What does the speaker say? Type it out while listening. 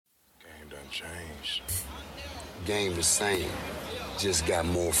changed. Game the same, just got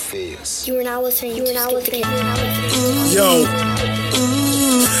more fierce. You are now listening. Yo,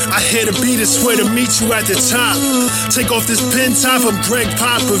 I hear the beat is swear to meet you at the top. Take off this pin top from Greg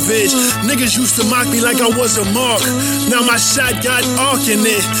Popovich. Niggas used to mock me like I was a mark. Now my shot got arc in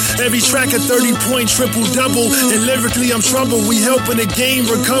it. Every track a 30-point triple-double. And lyrically I'm trouble. We helping the game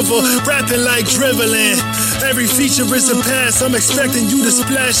recover. Rapping like dribbling. Every feature is a pass. I'm expecting you to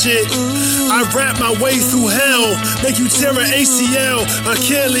splash it. I rap my way through hell. Make you tear an ACL.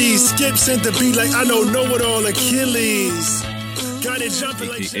 Achilles. Skip sent the beat like I don't know it all. Achilles. Got it jumping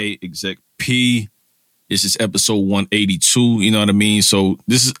like AKA Exec P. This is episode 182, you know what I mean? So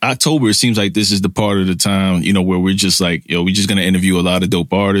this is October. It seems like this is the part of the time, you know, where we're just like, yo, we're just going to interview a lot of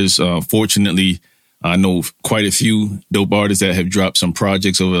dope artists. Fortunately, I know quite a few dope artists that have dropped some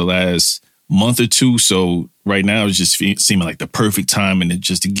projects over the last month or two. So right now it's just seeming like the perfect time and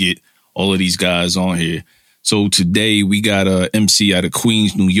just to get all of these guys on here. So today we got a MC out of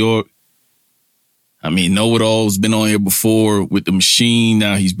Queens, New York. I mean, Know It All's been on here before with The Machine.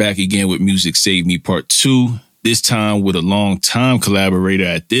 Now he's back again with Music Save Me Part 2. This time with a long-time collaborator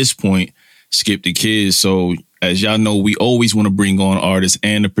at this point, Skip the Kid. So as y'all know, we always want to bring on artists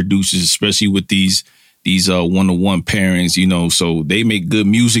and the producers, especially with these one-to-one pairings, you know, so they make good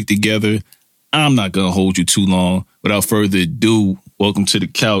music together. I'm not going to hold you too long. Without further ado, welcome to the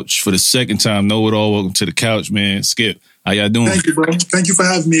couch for the second time. Know It All, welcome to the couch, man. Skip. How y'all doing? Thank you, bro. Thank you for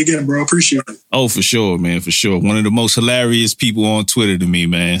having me again, bro. Appreciate it. Oh, for sure, man. For sure. One of the most hilarious people on Twitter to me,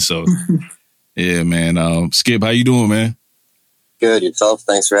 man. So, yeah, man. Skip, how you doing, man? Good. Yourself?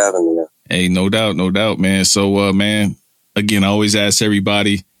 Thanks for having me, man. Hey, no doubt, man. So, man, again, I always ask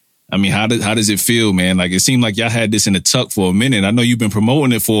everybody, I mean, how does it feel, man? Like, it seemed like y'all had this in the tuck for a minute. I know you've been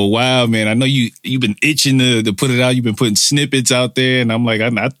promoting it for a while, man. I know you've been itching to put it out. You've been putting snippets out there. And I'm like,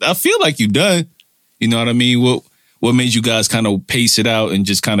 I feel like you done. You know what I mean? What made you guys kind of pace it out and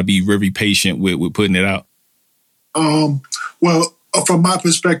just kind of be very patient with putting it out? Well, from my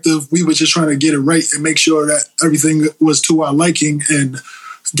perspective, we were just trying to get it right and make sure that everything was to our liking and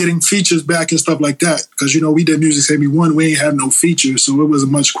getting features back and stuff like that. Because, you know, we did Music Save Me 1, we ain't have no features, so it was a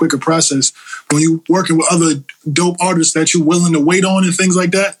much quicker process. When you working with other dope artists that you're willing to wait on and things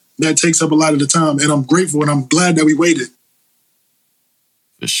like that, that takes up a lot of the time. And I'm grateful and I'm glad that we waited.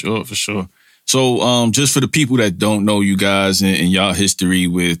 For sure. So just for the people that don't know you guys and y'all history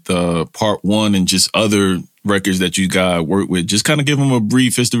with Part 1 and just other records that you guys work with, just kind of give them a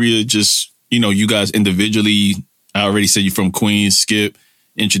brief history of just, you know, you guys individually. I already said you're from Queens. Skip,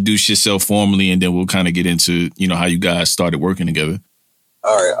 introduce yourself formally, and then we'll kind of get into, you know, how you guys started working together.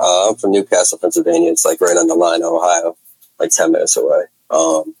 All right. I'm from Newcastle, Pennsylvania. It's like right on the line of Ohio, like 10 minutes away.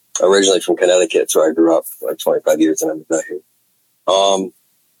 Originally from Connecticut, so I grew up for like 25 years and I'm back here.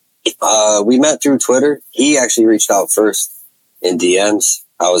 We met through Twitter. He actually reached out first in DMs.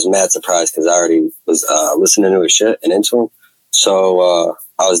 I was mad surprised because I already was listening to his shit and into him. So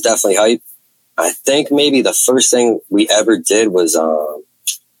I was definitely hyped. I think maybe the first thing we ever did was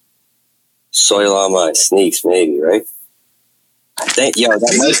Soil on My Sneaks, maybe, right? I think,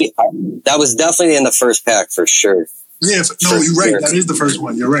 that was definitely in the first pack for sure. Yeah, no, you're right. That is the first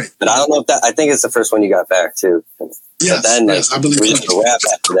one. You're right. But I don't know if I think it's the first one you got back too. Yes, but then I believe we just a rap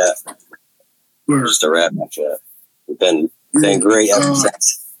after that. Just a rap after that. We've been great ever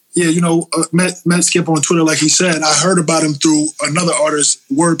since. Yeah, you know, met Skip on Twitter, like he said. I heard about him through another artist,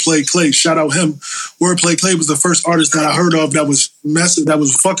 Wordplay Clay. Shout out him. Wordplay Clay was the first artist that I heard of that was messing, that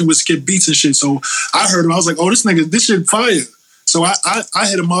was fucking with Skip beats and shit. So I heard him. I was like, oh, this shit fire. So I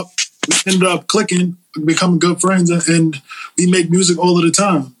hit him up. We ended up clicking, becoming good friends, and we make music all of the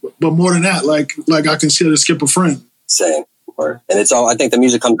time. But more than that, like I consider Skip a friend. Same. And it's all, I think the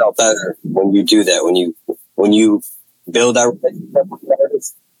music comes out better when you do that. When you build that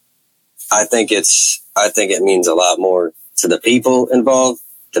relationship, I think it means a lot more to the people involved,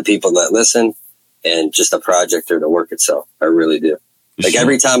 the people that listen, and just the project or the work itself. I really do. Like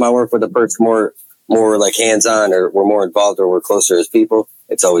every time I work with a person more like hands-on, or we're more involved, or we're closer as people,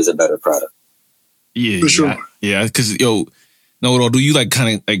 it's always a better product. Yeah, for sure. Yeah, because Know It All, do you like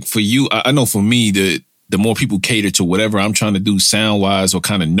kind of like, for you, I know for me, the more people cater to whatever I'm trying to do sound-wise, or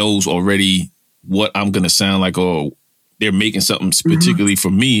kind of knows already what I'm going to sound like, or they're making something particularly for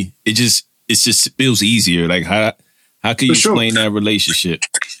me, it just feels easier. Like, how can you explain that relationship?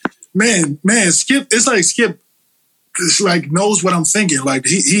 Man, Skip, it's like Skip knows what I'm thinking. Like,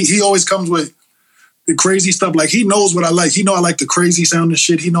 he always comes with the crazy stuff. Like, he knows what I like. He know I like the crazy sounding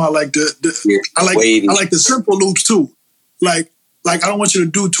shit. He know I like I like the simple loops too. Like I don't want you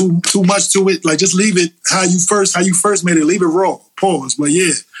to do too much to it. Like, just leave it how you first made it. Leave it raw. Pause. But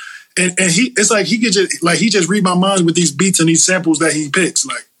yeah. And it's like he just read my mind with these beats and these samples that he picks.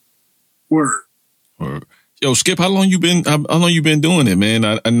 Like, word. Yo, Skip, how long you been doing it, man?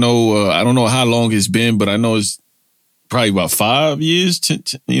 I know I don't know how long it's been, but I know it's probably about 5 years. July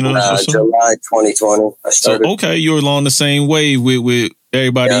 2020. I started. So, okay, you're along the same wave with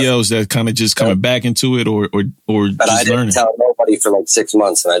everybody else that kind of just coming back into it, or but just I didn't learning. tell nobody for like 6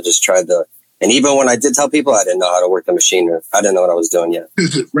 months, and I just tried to. And even when I did tell people, I didn't know how to work the machine, or I didn't know what I was doing yet.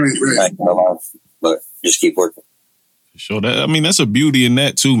 Right. But just keep working. Sure, that's a beauty in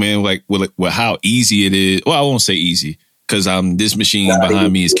that too, man. Like, with how easy it is. Well, I won't say easy because this machine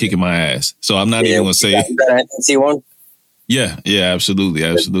behind me is kicking my ass. So I'm not even gonna say. You got an NC one? Yeah, absolutely.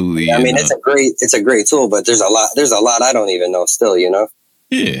 I mean, it's a great tool, but there's a lot I don't even know still. Yeah.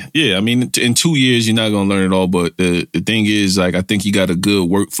 I mean, in 2 years you're not gonna learn it all, but the thing is, like, I think you got a good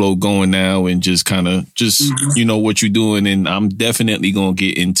workflow going now, and just kind of you know what you're doing. And I'm definitely gonna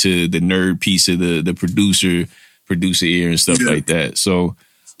get into the nerd piece of the producer ear and stuff like that. So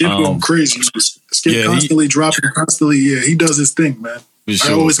it's going crazy. Skip constantly dropping, constantly. Yeah, he does his thing, man.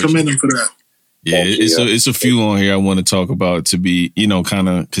 I always commend him for that. Yeah, it's a few on here I want to talk about to be, kind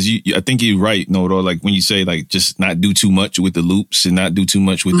of, because I think you're right, Noto, like when you say like just not do too much with the loops and not do too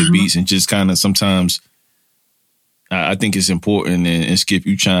much with the beats, and just kind of sometimes I think it's important, and Skip,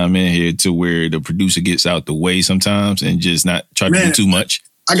 you chime in here to where the producer gets out the way sometimes and just not try to do too much.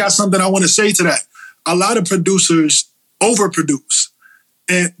 I got something I want to say to that. A lot of producers overproduce.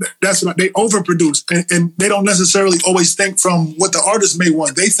 And that's what they overproduce. And they don't necessarily always think from what the artist may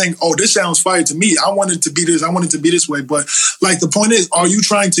want. They think, oh, this sounds fire to me. I want it to be this. I want it to be this way. But like the point is, are you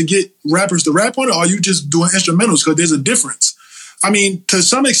trying to get rappers to rap on it, or are you just doing instrumentals? Because there's a difference. I mean, to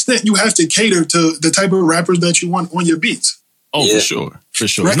some extent, you have to cater to the type of rappers that you want on your beats. Oh, yeah. For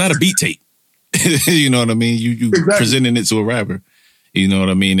sure. It's not a beat tape. You know what I mean? You exactly. Presenting it to a rapper. You know what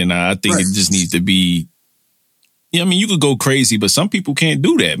I mean? And I think it just needs to be. Yeah, I mean, you could go crazy, but some people can't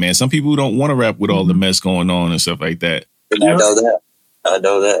do that, man. Some people don't want to rap with all the mess going on and stuff like that. I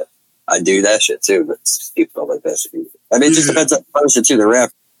know that. I do that shit too, but people don't like that shit. I mean, it just depends on the person to the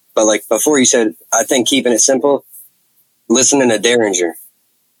rap. But like before you said, I think keeping it simple, listening to Derringer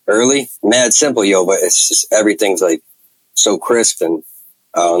early, mad simple, but it's just everything's like so crisp, and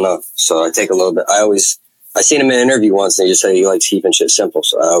I don't know. So I take a little bit. I seen him in an interview once, and he just said he likes keeping shit simple.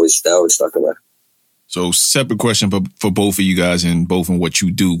 So that always stuck in there. So separate question for both of you guys, and both in what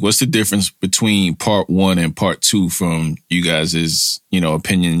you do. What's the difference between part 1 and part 2 from you guys'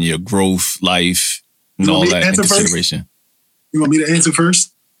 opinion, your growth, life, and all that in consideration? First? You want me to answer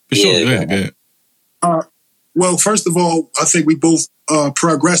first? For sure. Go ahead. Well, first of all, I think we both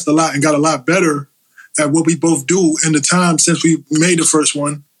progressed a lot and got a lot better at what we both do in the time since we made the first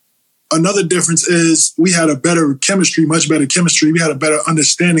one. Another difference is we had a better chemistry, much better chemistry. We had a better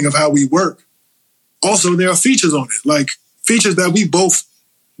understanding of how we work. Also, there are features on it, like features that we both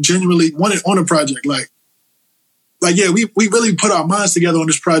genuinely wanted on a project. Like we really put our minds together on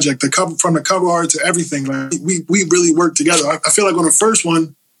this project. From the cover art to everything, like we really worked together. I feel like on the first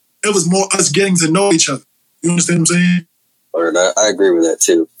one, it was more us getting to know each other. You understand what I'm saying? I agree with that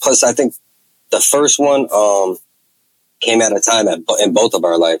too. Plus, I think the first one came at a time in both of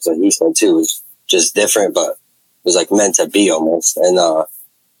our lives, and East one too, was just different, but it was like meant to be almost. And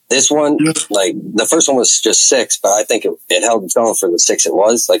this one, like the first one was just 6, but I think it held its own for the 6 it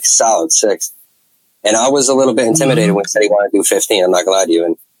was, like solid 6. And I was a little bit intimidated when he said he wanted to do 15. I'm not gonna lie to you.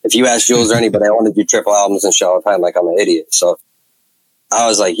 And if you ask Jules or anybody, I want to do triple albums and shit all the time, like I'm an idiot. So I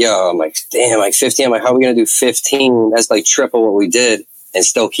was like, I'm like, damn, like 15. I'm like, how are we gonna do 15? That's like triple what we did and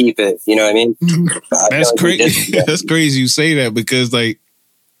still keep it. You know what I mean? That's crazy. That's crazy you say that, because like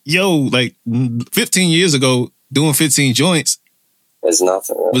 15 years ago, doing 15 joints was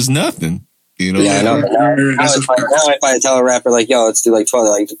nothing. You know? Yeah, I know. Now if I tell a rapper like, let's do like 12,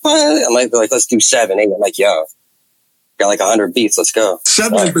 they're like, what? I'm like, let's do 7, 8. I'm like, got like 100 beats. Let's go.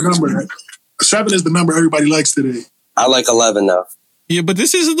 7 is the number. 7 is the number everybody likes today. I like 11 though. Yeah, but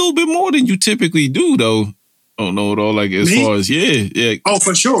this is a little bit more than you typically do, though. I don't know at all. Like as far as Oh,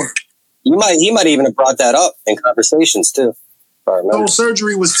 for sure. He might even have brought that up in conversations too. Soul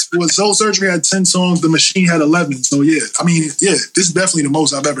Surgery Soul Surgery had 10 songs. The Machine had 11. So this is definitely the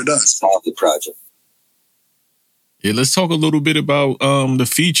most I've ever done. Quality project. Yeah, let's talk a little bit about the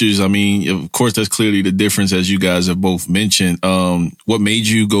features. I mean, of course, that's clearly the difference, as you guys have both mentioned. What made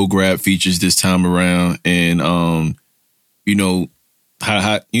you go grab features this time around? And how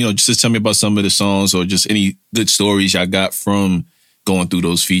just tell me about some of the songs, or just any good stories y'all got from going through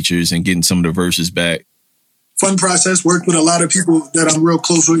those features and getting some of the verses back. Fun process. Worked with a lot of people that I'm real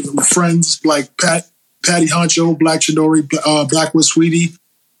close with, friends like Patty Honcho, Black Chidori, Blackwood Sweetie.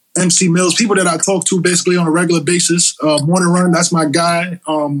 MC Mills, people that I talk to basically on a regular basis. Morning Run, that's my guy.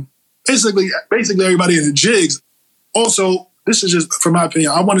 Basically everybody in the Jigs. Also, this is just from my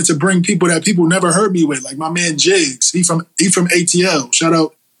opinion. I wanted to bring people that people never heard me with, like my man Jigs. He from ATL. Shout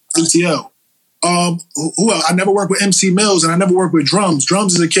out ATL. Who else? I never worked with MC Mills, and I never worked with Drums.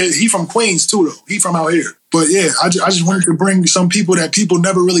 Drums is a kid. He from Queens too, though. He from out here. But yeah, I just wanted to bring some people that people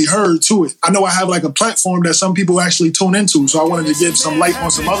never really heard to it. I know I have like a platform that some people actually tune into, so I wanted to give some light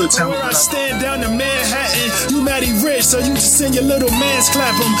on some other talent. I stand down in Manhattan, you mighty rich, so you just send your little mans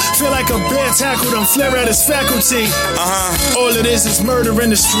clap him. Feel like a bear tackled him, flare at his faculty. All of this is murder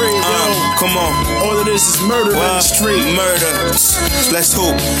in the street, yo. Come on. All of this is murder in the street. Murder. Let's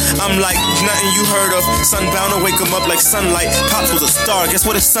hope. I'm like nothing you heard of. Sunbound to wake him up like sunlight. Pops was a star. Guess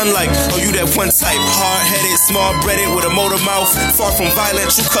what his son like? Oh, you that one type. Hard-headed, small-breaded with a motor mouth. Far from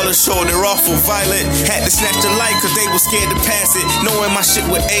violent. True color show, they're awful violent. Had to snatch the light cause they were scared to pass it. Knowing my shit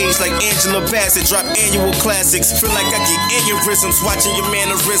with age like Angela Bassett. Drop annual classics. Feel like I get aneurysms watching your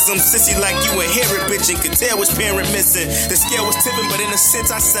mannerisms. Sissy like you inherit bitch and could tell which parent missing. The scale was tipping, but in a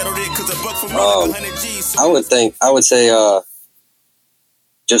sense I settled it cause a buck for me like 100 G's. I would say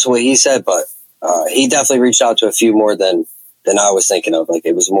just what he said, but he definitely reached out to a few more than I was thinking of. Like,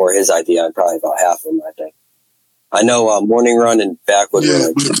 it was more his idea, and probably about half of them, I think. I know Morning Run and Backwood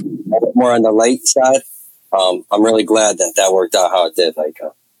were like more on the light side. I'm really glad that worked out how it did. Like,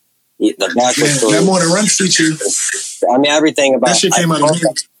 the Backwood story. That Morning Run feature. I mean, everything about that shit came out of me.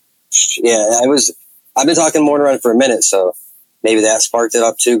 Yeah, I've been talking Morning Run for a minute, so maybe that sparked it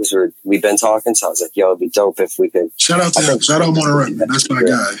up too, because we've been talking. So I was like, yo, it'd be dope if we could. Shout out to him. Shout out Morning Run, man. That's my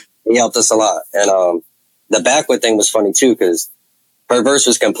guy. He helped us a lot. And the Backwood thing was funny too, because her verse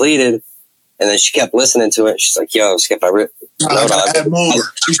was completed, and then she kept listening to it. She's like, yo, Skip, I gotta add more.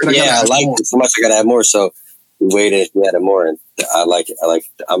 I liked it so much, I gotta add more. So we waited, we added more, and I like it.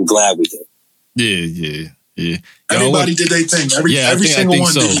 I'm glad we did. Yeah. Everybody did their thing. Every single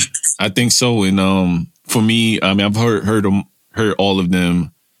one did. I think so. And for me, I mean, I've heard all of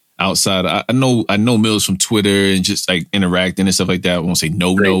them outside. I know Mills from Twitter and just like interacting and stuff like that. I won't say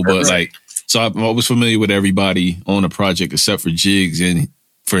no, but like, so I was familiar with everybody on the project except for Jigs. And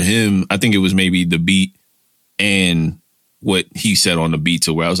for him, I think it was maybe the beat and what he said on the beat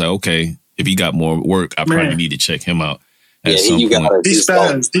to where I was like, okay, if he got more work, I probably need to check him out at some point. He's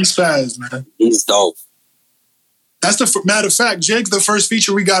fast, man. He's dope. That's the matter of fact, Jigs, the first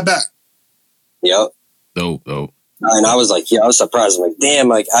feature we got back. Yep. Dope. And I was like, I was surprised. I'm like, damn,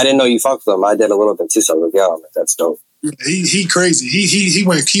 like, I didn't know you fucked with him. I did a little bit too, so I was like, yo, that's dope. Yeah, he crazy. He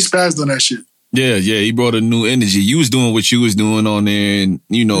spazzed on that shit. Yeah, he brought a new energy. You was doing what you was doing on there, and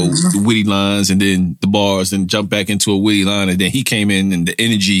the witty lines, and then the bars, and jumped back into a witty line, and then he came in, and the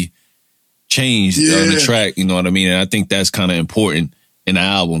energy changed on the track. You know what I mean? And I think that's kind of important in the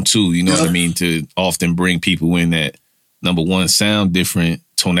album too. You know what I mean? To often bring people in that, number one, sound different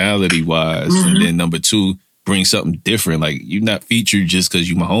tonality wise, and then number two, bring something different. Like, you're not featured just because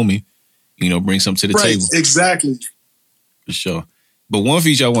you my homie. Bring something to the table. Exactly. For sure. But one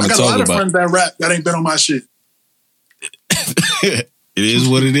feature I want to talk about. I got a lot of friends that rap that ain't been on my shit. It is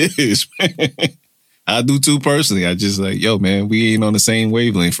what it is, man. I do too personally. I just like, yo, man, we ain't on the same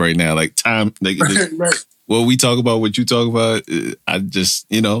wavelength right now. Like, time, like, right. Well, we talk about what you talk about. I just,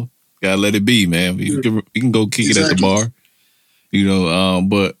 gotta let it be, man. We can go kick it at the bar.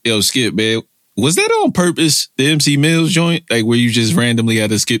 But yo, Skip, man, was that on purpose, the MC Mills joint? Like, where you just randomly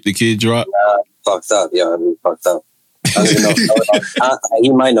had to skip the kid drop? Fucked up. Yeah, I mean, fucked up. I don't even know. He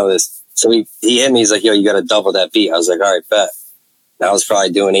might know this. So he hit me. He's like, yo, you got to double that beat. I was like, all right, bet. And I was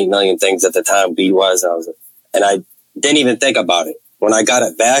probably doing 8 million things at the time, beat-wise. And I didn't even think about it. When I got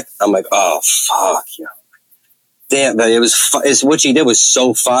it back, I'm like, oh, fuck, yo. Damn, but it's what she did was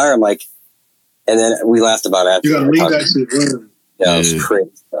so fire. I'm like, and then we laughed about it after. You got to leave that shit. Yeah, it was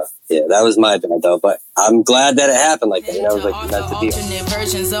crazy stuff. Yeah, that was my bad though, but I'm glad that it happened like that. I was like, meant to be. Alternate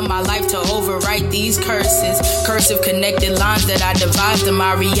versions of my life to overwrite these curses. Cursive connected lines that I devised in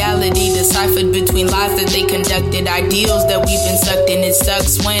my reality, deciphered between lies that they conducted, ideals that we've been sucked in. It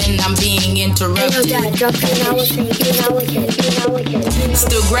sucks when I'm being interrupted.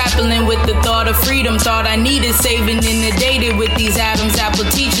 Still grappling with the thought of freedom. Thought I needed saving, inundated with these Adam's apple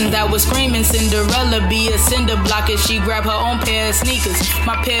teachings. I was screaming Cinderella be a cinder block as she grabbed her own pair of sneakers.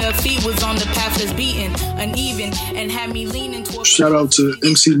 My pair of feet was on the path that's beaten, uneven, and had me leaning towards. Shout out to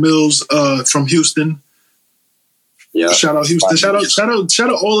MC Mills from Houston. Yeah. Shout out Houston. Shout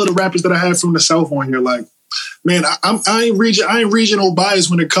out all of the rappers that I had from the South on here. Like, man, I ain't regional bias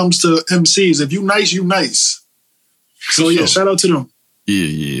when it comes to MCs. If you nice, you nice. So yeah, shout out to them.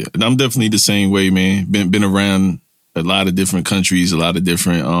 Yeah. And I'm definitely the same way, man. Been around a lot of different countries, a lot of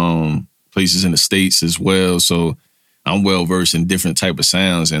different places in the States as well. So I'm well versed in different type of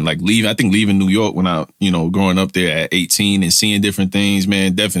sounds. And like leaving New York when I, growing up there at 18 and seeing different things,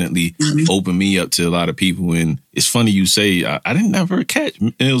 man, definitely opened me up to a lot of people. And it's funny you say, I didn't ever catch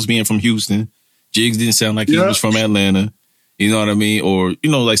Mills being from Houston. Jigs didn't sound like he was from Atlanta. You know what I mean? Or,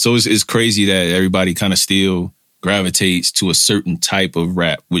 so it's crazy that everybody kind of still gravitates to a certain type of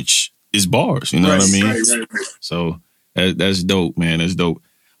rap, which is bars. You know what I mean? Right. So that's dope, man. That's dope.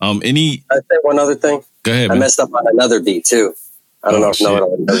 I say one other thing. Go ahead, man. I messed up on another beat too. I don't know if no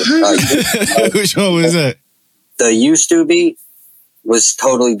one knows. Which one was that? The Used To beat was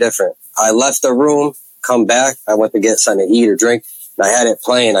totally different. I left the room, come back. I went to get something to eat or drink, and I had it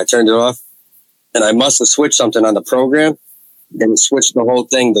playing. I turned it off, and I must have switched something on the program, and switched the whole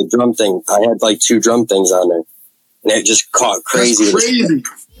thing, the drum thing. I had like 2 drum things on there, and it just caught crazy. That's crazy.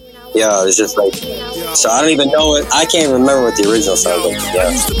 Yeah, it was just like, so I don't even know it. I can't remember what the original sound was.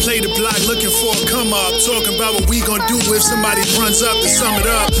 I used to play the block looking for a come up, talking about what we gonna do if somebody runs up to sum it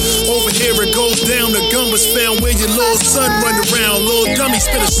up. Over here it goes down, the gun was found where your little son run around. Little dummy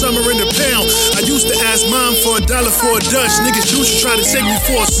spent a summer in the pound. I used to ask mom for $1 for a Dutch. Niggas used to try to take me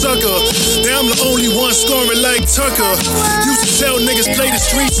for a sucker. Now I'm the only one scoring like Tucker. Used to tell niggas play the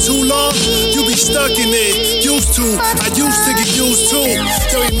streets too long, you be stuck in it. Used to, I used to get used to.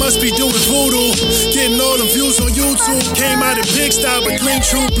 So he must be doing voodoo, getting all the views on YouTube. Came out of Pigsty, but clean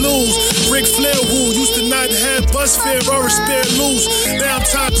true blues. Ric Flair who used to not have bus fare or a spare loose. Now I'm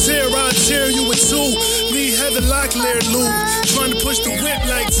top tier, I'll tear you in 2. Need Heather Locklear loop, trying to push the whip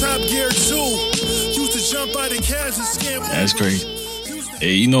like Top Gear 2. Used to jump out of cabs and scam. That's crazy.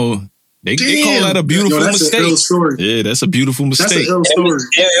 Hey, they call that a beautiful mistake. Yeah, that's a beautiful mistake.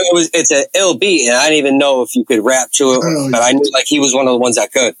 It's an ill beat, and I didn't even know if you could rap to it, but I knew like he was one of the ones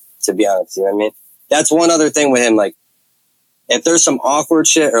that could. To be honest, you know what I mean? That's one other thing with him. Like, if there's some awkward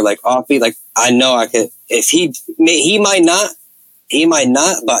shit or like offbeat, like I know I could. If he might not,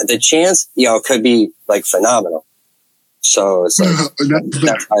 but the chance, could be like phenomenal. So it's like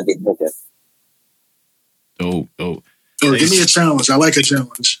that's how I'd be thinking. Dope. Give me a challenge. I like a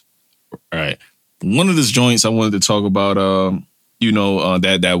challenge. All right. One of those joints I wanted to talk about,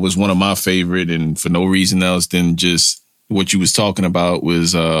 that was one of my favorite, and for no reason else than just what you was talking about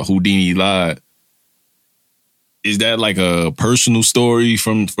was Whodini Lied. Is that like a personal story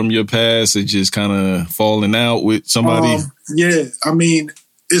from your past? It just kind of falling out with somebody? Yeah, I mean,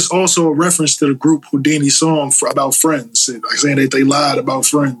 it's also a reference to the group Whodini song about friends, like saying that they lied about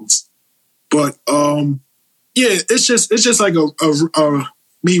friends. But it's just like a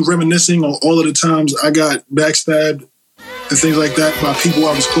me reminiscing on all of the times I got backstabbed and things like that by people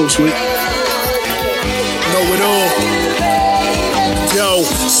I was close with. Know it all. Yo,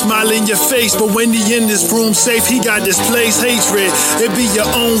 smile in your face, but when he in this room safe, he got this place hatred. It be your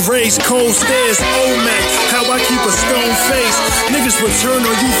own race, cold stairs, old Mac. How I keep a stone face. Niggas would turn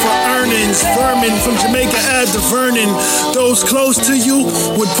on you for earnings. Vermin from Jamaica Ave to Vernon. Those close to you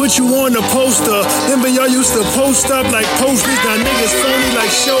would put you on a poster. Remember y'all used to post up like posters. Now niggas phony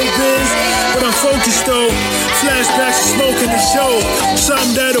like showbiz. But I'm focused though. Flashbacks of smoking the show.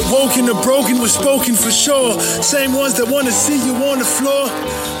 Something that awoke and the broken was spoken for sure. Same ones that want to see you on the floor.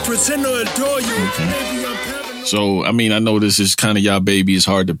 Pretend to adore you. So, I mean, I know this is kind of y'all baby. It's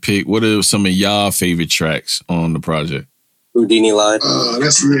hard to pick. What are some of y'all favorite tracks on the project? Whodini Lied.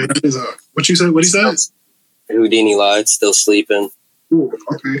 That is what you said? What he said? Whodini Lied, Still Sleeping. Ooh,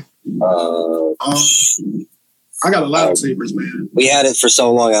 okay. I got a lot of favorites, man. We had it for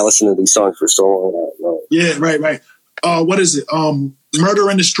so long. I listened to these songs for so long. Yeah, right. What is it? Murder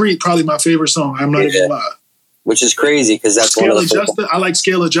in the Street, probably my favorite song. I'm not even gonna lie. Which is crazy because that's Scale of Justice. I like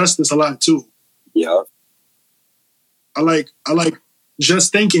Scale of Justice a lot too. Yeah. I like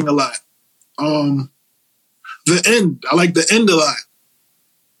Just Thinking a lot. The End. I like The End a lot.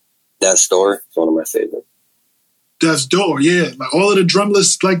 Death's Door is one of my favorites. Death's Door, yeah. Like all of the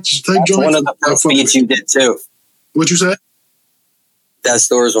drumless type joints. One of the first beats you did too. What you said? Death's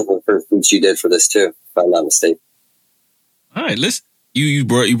Door is one of the first beats you did for this too, if I'm not mistaken. All right, let's. You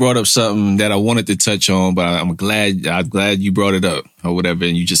brought up something that I wanted to touch on, but I'm glad you brought it up or whatever,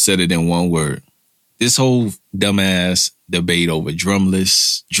 and you just said it in one word. This whole dumbass debate over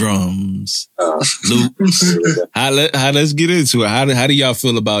drumless, drums, loops. Let's get into it. How do y'all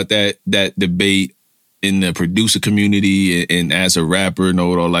feel about that debate in the producer community and as a rapper,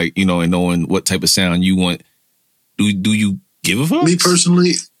 and knowing what type of sound you want? Do you give a fuck? Me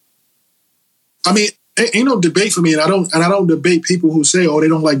personally, I mean, ain't no debate for me, and I don't debate people who say, they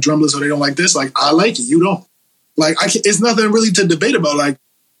don't like drumless or they don't like this. Like, I like it, you don't. Like, it's nothing really to debate about. Like,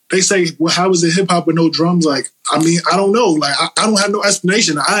 they say, well, how is it hip hop with no drums? Like, I mean, I don't know. Like, I don't have no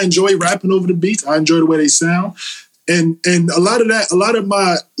explanation. I enjoy rapping over the beats. I enjoy the way they sound. And a lot of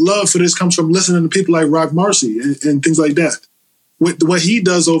my love for this comes from listening to people like Rock Marcy and things like that. What he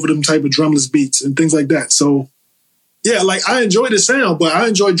does over them type of drumless beats and things like that. So, yeah, like I enjoy the sound, but I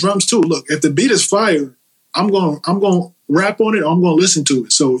enjoy drums too. Look, if the beat is fire, I'm going to rap on it, or I'm going to listen to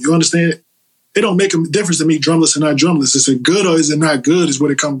it. So you understand? It don't make a difference to me, drumless or not drumless. Is it good or is it not good is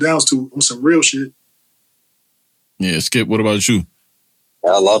what it comes down to on some real shit. Yeah, Skip, what about you?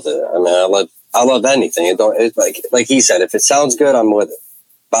 I love it. I mean, I love anything. It's like he said, if it sounds good, I'm with it.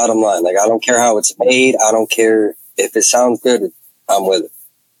 Bottom line, like I don't care how it's made. I don't care if it sounds good. I'm with it.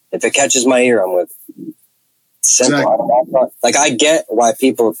 If it catches my ear, I'm with it. Simple. Exactly. Like I get why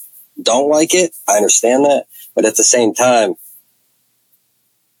people don't like it. I understand that, but at the same time,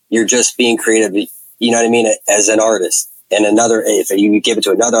 you're just being creative. You know what I mean? As an artist, and if you give it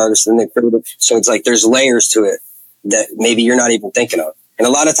to another artist, then they're creative. So it's like there's layers to it that maybe you're not even thinking of. And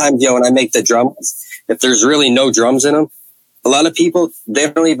a lot of times, when I make the drums, if there's really no drums in them, a lot of people, they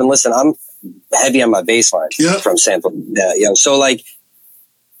don't even listen. I'm heavy on my bass line from sample. So like,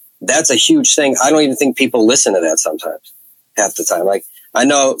 that's a huge thing. I don't even think people listen to that sometimes, half the time. Like, I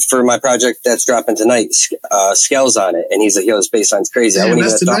know for my project that's dropping tonight, Skell's on it, and he's like, yo, this bass line's crazy. Yeah, I wouldn't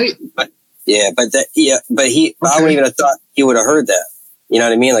that's even tonight? I wouldn't even have thought he would have heard that. You know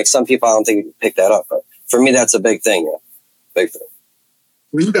what I mean? Like, some people, I don't think pick that up, but for me, that's a big thing. Yeah. Big thing.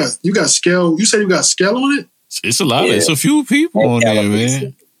 Well, you got Skell. You said you got Skell on it? It's a lot. Yeah. It's a few people on there,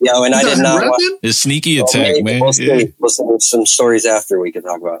 man. Yeah, and I did not. It's Sneaky Attack, man. We'll see some stories after we can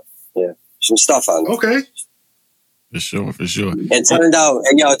talk about. Yeah, some stuff on it. Okay. For sure.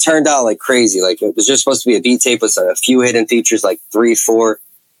 It turned out like crazy. Like, it was just supposed to be a beat tape with a few hidden features, like 3, 4,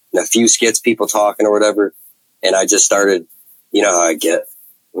 and a few skits, people talking or whatever. And I just started, you know how I get.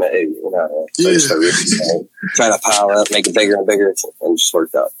 So I just started trying to pile it up, make it bigger and bigger, and just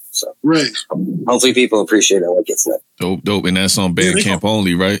worked out. So hopefully people appreciate it when it gets in it. Dope. And that's on Bandcamp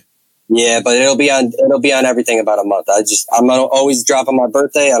only, right? Yeah, but it'll be on everything about a month. I'm gonna always drop on my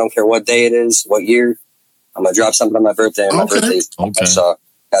birthday. I don't care what day it is, what year. I'm gonna drop something on my birthday. And my birthday's so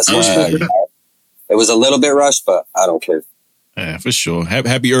that's it was a little bit rushed, but I don't care. Yeah, for sure.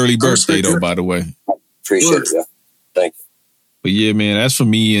 Happy early birthday, though. By the way, appreciate it. Yeah, thank you. But yeah, man, that's for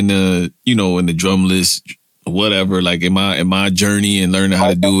me in the in the drum list, whatever. Like in my journey and learning how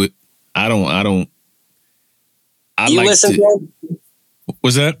to do it. I you like listen to him?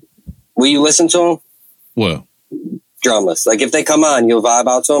 What's that? Will you listen to them? What? Drumless. Like, if they come on, you'll vibe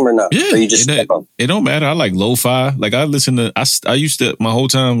out to them or not? Yeah. Or you just it don't matter. I like lo-fi. Like, I listen to, I used to, my whole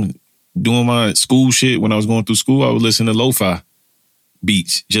time doing my school shit, when I was going through school, I would listen to lo-fi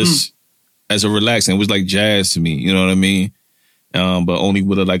beats just as a relaxing. It was like jazz to me. You know what I mean? But only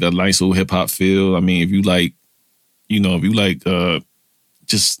with a nice little hip hop feel. I mean, if you like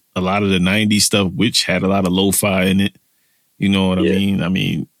just a lot of the 90s stuff, which had a lot of lo-fi in it. You know what I mean? I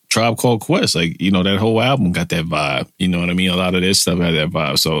mean, Tribe Called Quest, like, that whole album got that vibe. You know what I mean? A lot of their stuff had that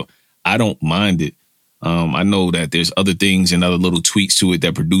vibe. So I don't mind it. I know that there's other things and other little tweaks to it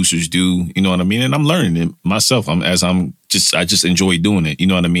that producers do. You know what I mean? And I'm learning it myself. I just enjoy doing it. You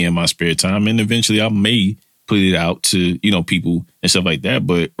know what I mean? In my spare time. And eventually I may put it out to, people and stuff like that.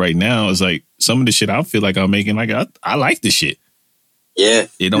 But right now it's like some of the shit I feel like I'm making, like I like the shit. Yeah.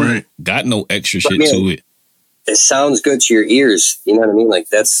 It don't got no extra shit to it. It sounds good to your ears. You know what I mean? Like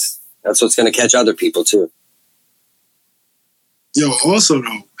that's what's going to catch other people too. Yo, also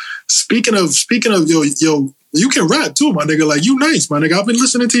though, speaking of yo, you can rap too, my nigga. Like, you nice, my nigga. I've been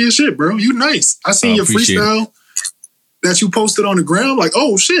listening to your shit, bro. You nice. I seen your freestyle that you posted on the ground. Like,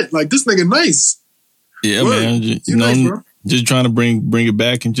 oh shit, like this nigga nice. Yeah, man. You know, nice, bro. Just trying to bring it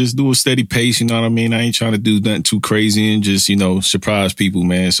back and just do a steady pace. You know what I mean? I ain't trying to do nothing too crazy and just, surprise people,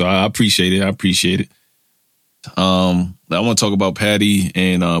 man. So I appreciate it. I want to talk about Patty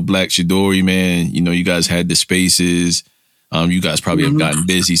and Black Shadori, man. You guys had the spaces. You guys probably have gotten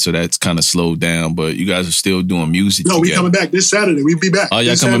busy, so that's kind of slowed down. But you guys are still doing music. No, we coming back this Saturday. We be back. Oh,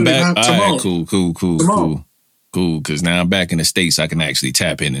 y'all coming back? All tomorrow. Right, cool. Because now I'm back in the States. I can actually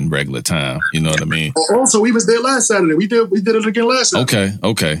tap in regular time. You know what I mean? Also, we was there last Saturday. We did it again last Saturday.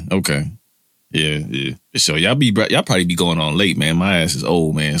 Okay. Yeah. So y'all probably be going on late, man. My ass is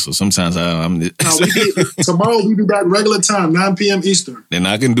old, man. So sometimes tomorrow we be back regular time, 9 p.m. Eastern. Then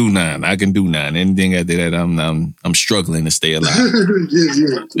I can do 9. Anything after that, I'm struggling to stay alive.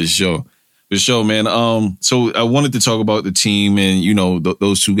 Yeah. For sure, man. So I wanted to talk about the team and,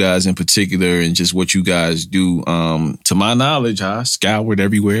 those two guys in particular and just what you guys do. To my knowledge, I scoured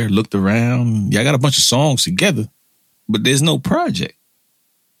everywhere, looked around. Y'all got a bunch of songs together, but there's no project.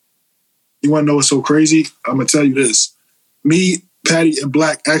 You want to know what's so crazy? I'm gonna tell you this: me, Patty, and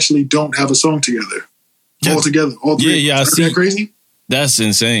Black actually don't have a song together. All together, all three. Yeah, I see. Isn't that crazy? That's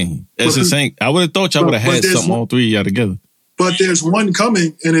insane. That's insane. I would have thought y'all would have had something all three of y'all together. But there's one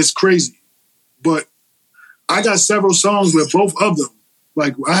coming, and it's crazy. But I got several songs with both of them.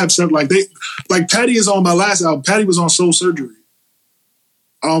 Like I have several. Like Patty is on my last album. Patty was on Soul Surgery.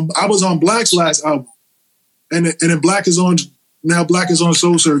 I was on Black's last album, and then Black is on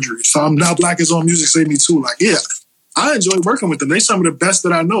Soul Surgery. So now Black is on Music Save Me Too. Like, yeah, I enjoy working with them. They some of the best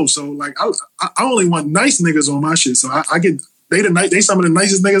that I know. So like, I only want nice niggas on my shit. So I get they some of the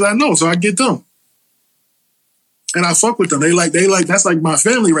nicest niggas I know. So I get them, and I fuck with them. They like that's like my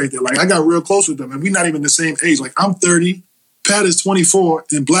family right there. Like I got real close with them, and we not even the same age. Like I'm 30, Pat is 24,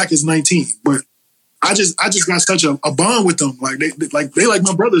 and Black is 19. But I just got such a bond with them. Like they like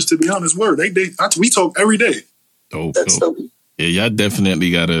my brothers, to be honest. We talk every day. Dope. Yeah, y'all definitely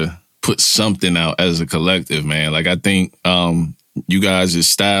gotta put something out as a collective, man. Like I think you guys'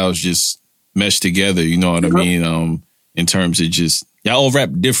 styles just mesh together. You know what I mean? In terms of just y'all all rap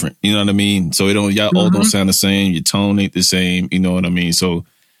different. You know what I mean? So y'all all don't sound the same. Your tone ain't the same. You know what I mean? So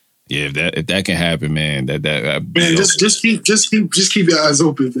yeah, if that can happen, man, that man, just keep your eyes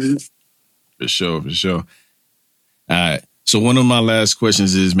open, man. For sure. All right. So one of my last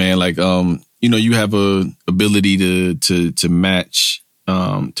questions is, man, like, you have a ability to match,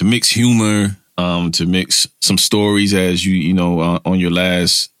 to mix humor, to mix some stories as on your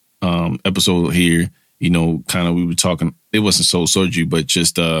last episode here, kind of we were talking, it wasn't Soul Surgery, but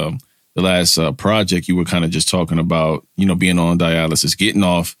just the last project you were kind of just talking about, being on dialysis, getting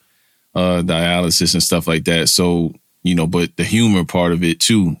off dialysis and stuff like that. So, but the humor part of it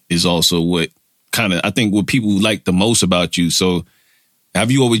too is also what kind of, I think what people like the most about you. So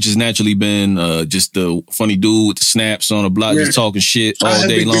have you always just naturally been just the funny dude with the snaps on the block, just talking shit all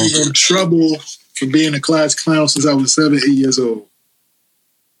day long? I have been in trouble for being a class clown since I was 7, 8 years old.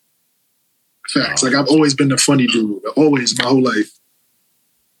 Facts. Like I've always been the funny dude, always, my whole life.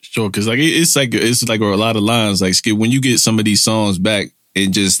 Sure, because like it's like a lot of lines. Like Skip, when you get some of these songs back,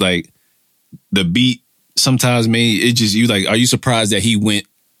 it just like the beat sometimes it just you like. Are you surprised that he went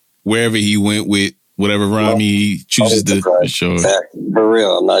wherever he went with whatever rhyme he chooses to? Sure, for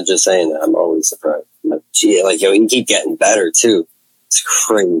real. I'm not just saying that. I'm always surprised. Gee, like he keep getting better too. It's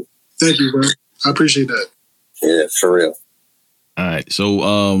crazy. Thank you, bro. I appreciate that. Yeah, for real. All right.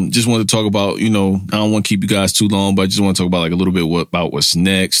 So just wanted to talk about, I don't want to keep you guys too long, but I just want to talk about like a little bit about what's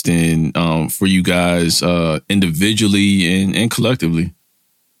next and for you guys individually and collectively.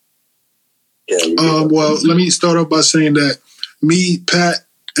 Yeah, well, let me start off by saying that me, Pat,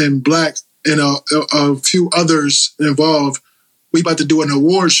 and Black and a few others involved, we about to do an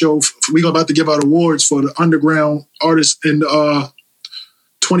award show. We're about to give out awards for the underground artists in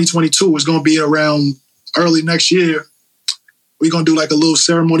 2022. It's going to be around early next year. We're going to do like a little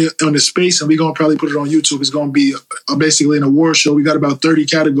ceremony on the space, and we're going to probably put it on YouTube. It's going to be basically an award show. We got about 30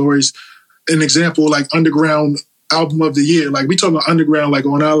 categories. An example, like underground album of the year. Like we talking about underground, like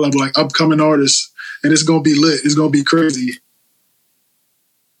on our level, like upcoming artists. And it's going to be lit. It's going to be crazy.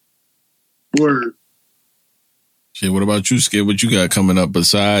 Word. Shit, what about you, Skip? What you got coming up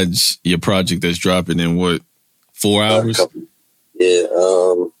besides your project that's dropping in what, 4 hours? Yeah.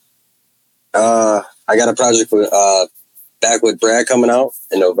 I got a project with Back with Brad coming out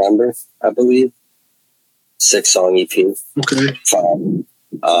in November, I believe. 6-song EP. Okay.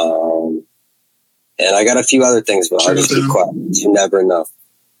 And I got a few other things, but I'll just keep quiet. You never know.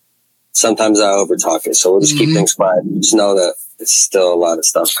 Sometimes I overtalk it, so we'll just keep things quiet. Just know that it's still a lot of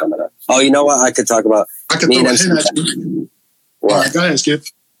stuff coming up. Oh, you know what? I could talk about me and MC Mills. All right, go ahead, Skip.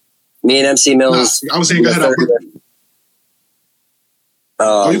 Me and MC Mills. I was saying, go ahead.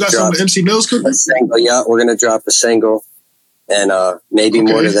 You got some MC Mills cooking? Yeah, we're going to drop a single. And maybe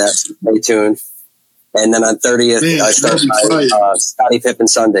more to that. Stay tuned. And then on 30th, I start my Scottie Pippen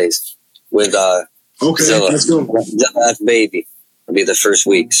Sundays with Zilla. Let's go. Zilla F Baby. It'll be the first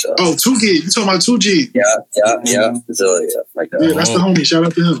week. So. Oh, 2G. You talking about 2G? Yeah. Zilla, like that. Yeah, that's the homie. Shout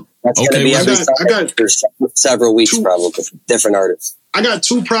out to him. That's going to be every Sunday for several weeks, probably, different artists. I got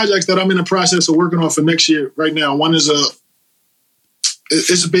 2 projects that I'm in the process of working on for next year right now. One is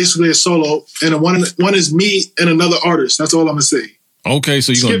it's basically a solo, and one is me and another artist. That's all I'm gonna say. Okay,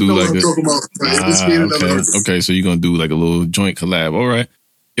 so you're gonna do like this. Okay, so you're gonna do like a little joint collab. All right.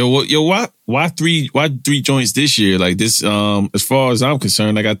 Why three joints this year? Like this, as far as I'm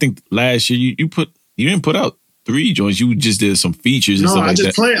concerned, like I think last year you didn't put out 3 joints. You just did some features and stuff like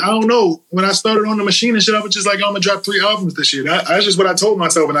that. I don't know. When I started on the machine and shit, I was just like, I'm gonna drop 3 albums this year. That's just what I told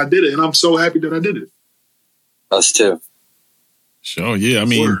myself, and I did it, and I'm so happy that I did it. Us too. Sure, yeah. I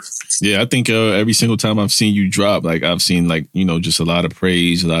mean, I think every single time I've seen you drop, like I've seen like, you know, just a lot of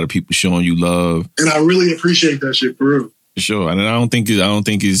praise, a lot of people showing you love. And I really appreciate that shit, for real. Sure. And I don't think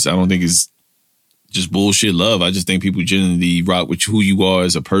it's just bullshit love. I just think people generally rock with who you are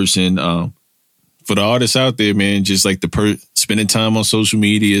as a person. For the artists out there, man, just like spending time on social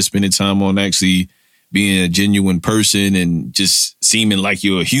media, spending time on actually being a genuine person and just seeming like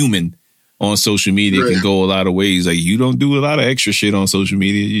you're a human on social media can go a lot of ways. Like you don't do a lot of extra shit on social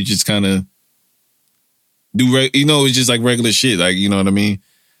media. You just kind of do, it's just like regular shit. Like, you know what I mean?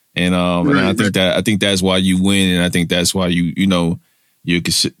 And, and I think that's why you win. And I think that's why you're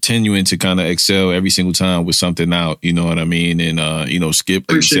continuing to kind of excel every single time with something out. You know what I mean? And, Skip, like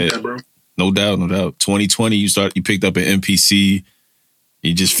appreciate you said, that, bro. No doubt. 2020, you picked up an MPC.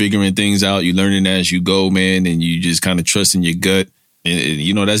 You're just figuring things out. You're learning as you go, man. And you just kind of trusting your gut.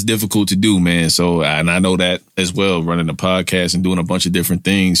 And, that's difficult to do, man. So, and I know that as well, running a podcast and doing a bunch of different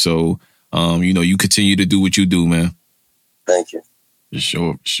things. So, you continue to do what you do, man. Thank you. For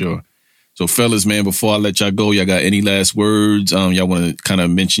sure. So, fellas, man, before I let y'all go, y'all got any last words? Y'all want to kind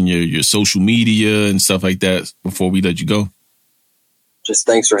of mention your social media and stuff like that before we let you go? Just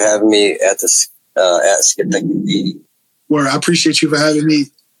thanks for having me at Skip the Kid. Where I appreciate you for having me.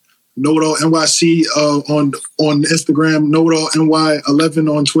 Know It All NYC on Instagram, Know It All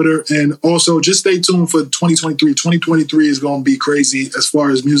NY11 on Twitter, and also just stay tuned for 2023. 2023 is going to be crazy as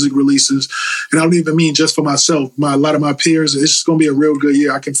far as music releases, and I don't even mean just for myself. A lot of my peers, it's just going to be a real good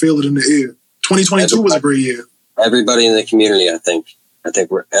year. I can feel it in the air. 2022 was a great year. Everybody in the community, I think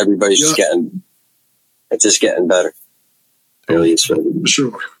everybody's just getting better. Really, it's really for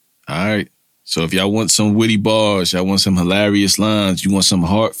sure. All right. So if y'all want some witty bars, y'all want some hilarious lines, you want some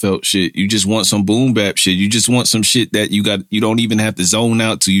heartfelt shit, you just want some boom bap shit, you just want some shit that you don't even have to zone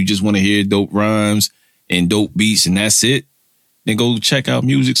out to, you just want to hear dope rhymes and dope beats and that's it, then go check out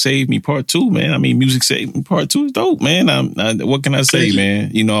Music Save Me Part 2, man. I mean, Music Save Me Part 2 is dope, man. What can I say,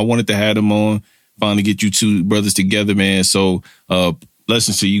 man? I wanted to have them on, finally get you two brothers together, man. So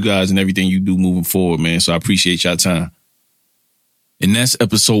blessings to you guys and everything you do moving forward, man. So I appreciate y'all time. And that's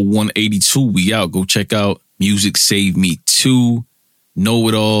episode 182. We out. Go check out Music Save Me 2. Know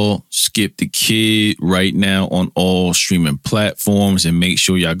It All, Skip the Kid right now on all streaming platforms. And make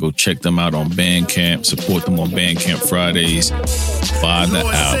sure y'all go check them out on Bandcamp. Support them on Bandcamp Fridays. Buy the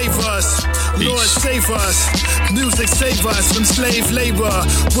album. Lord save us. Music save us from slave labor.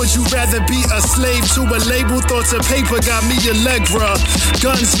 Would you rather be a slave to a label? Thoughts of paper got me Allegra.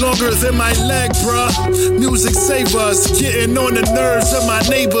 Guns longer than my leg, bruh. Music save us. Getting on the nerves of my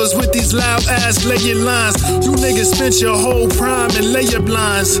neighbors with these loud ass laying lines. You niggas spent your whole prime and lay your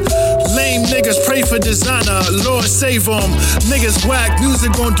blinds. Lame niggas pray for designer. Lord save them. Niggas whack.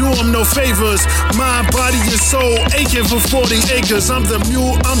 Music gon' do them no favors. Mind, body, and soul aching for 40 acres. I'm the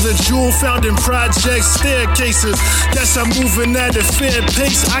mule, I'm the jewel found in project staircases. Yes, I'm moving at a fair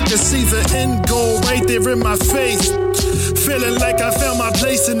pace. I can see the end goal right there in my face. Feeling like I found my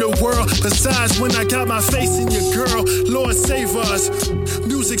place in the world. Besides when I got my face in your girl. Lord save us.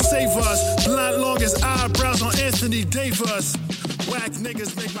 Music save us. Blunt long as eyebrows on Anthony Davis. Whack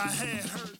niggas make my head hurt.